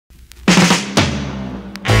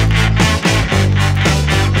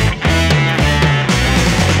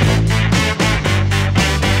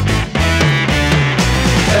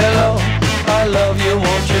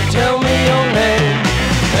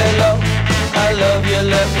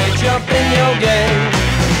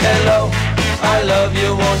I love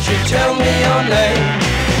you, won't you tell me your name?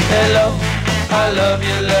 Hello, I love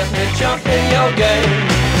you, let me jump in your game.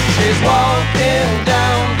 She's walking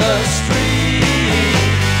down the street,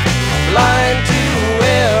 blind to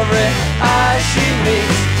every eye she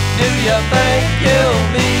meets. Do you think you'll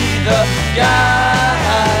be the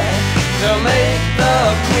guy to make the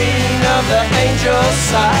queen of the angels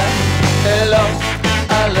sigh? Hello,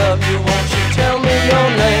 I love you, won't you tell me your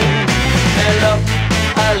name? Hello,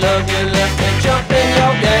 I love you, let me jump in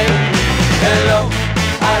your game. Hello,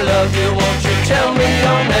 I love you, won't you tell me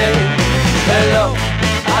your name? Hello,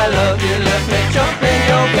 I love you, let me jump in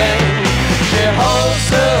your game. She holds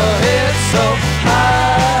her head so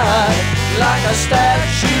high, like a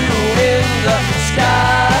statue in the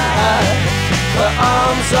sky. Her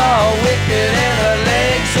arms are wicked and her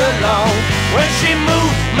legs are long. When she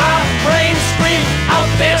moves, my brain screams out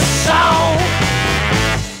this song.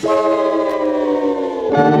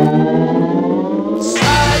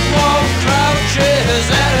 Sidewalk crouches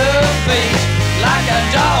at her feet, like a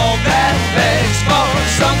dog that begs for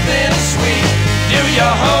something sweet. Do you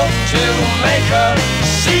hope to make her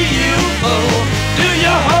see you, fool? Do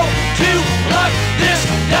you hope to pluck this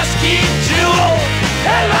dusky jewel?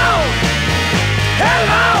 Hello,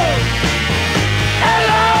 hello,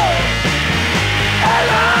 hello,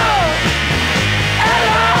 hello,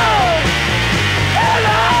 hello,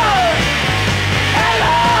 hello,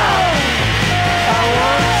 hello. I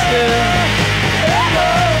want you,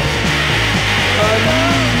 hello, I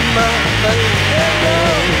need my baby.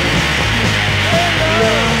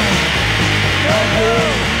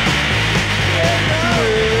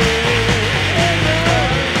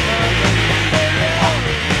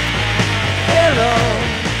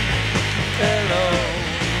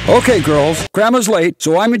 Okay, girls, Grandma's late,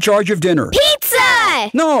 so I'm in charge of dinner. Pizza!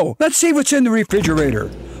 No, let's see what's in the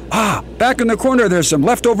refrigerator. Ah, back in the corner there's some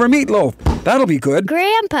leftover meatloaf. That'll be good.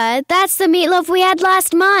 Grandpa, that's the meatloaf we had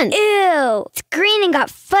last month. Ew, it's green and got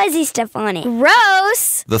fuzzy stuff on it.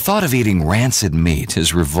 Gross! The thought of eating rancid meat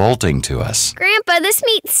is revolting to us. Grandpa, this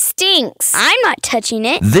meat stinks. I'm not touching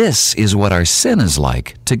it. This is what our sin is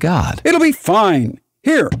like to God. It'll be fine.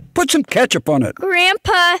 Here, put some ketchup on it.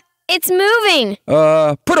 Grandpa, it's moving.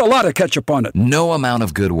 Put a lot of ketchup on it. No amount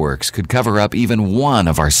of good works could cover up even one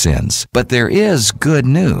of our sins. But there is good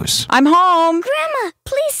news. I'm home. Grandma,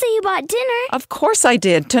 please say you bought dinner. Of course I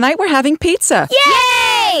did. Tonight we're having pizza.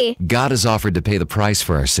 Yay! God has offered to pay the price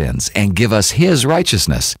for our sins and give us His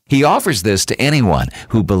righteousness. He offers this to anyone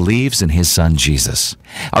who believes in His Son Jesus.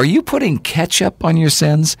 Are you putting ketchup on your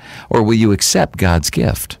sins, or will you accept God's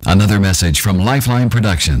gift? Another message from Lifeline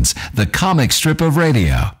Productions, the comic strip of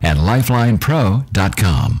radio, and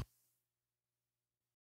lifelinepro.com.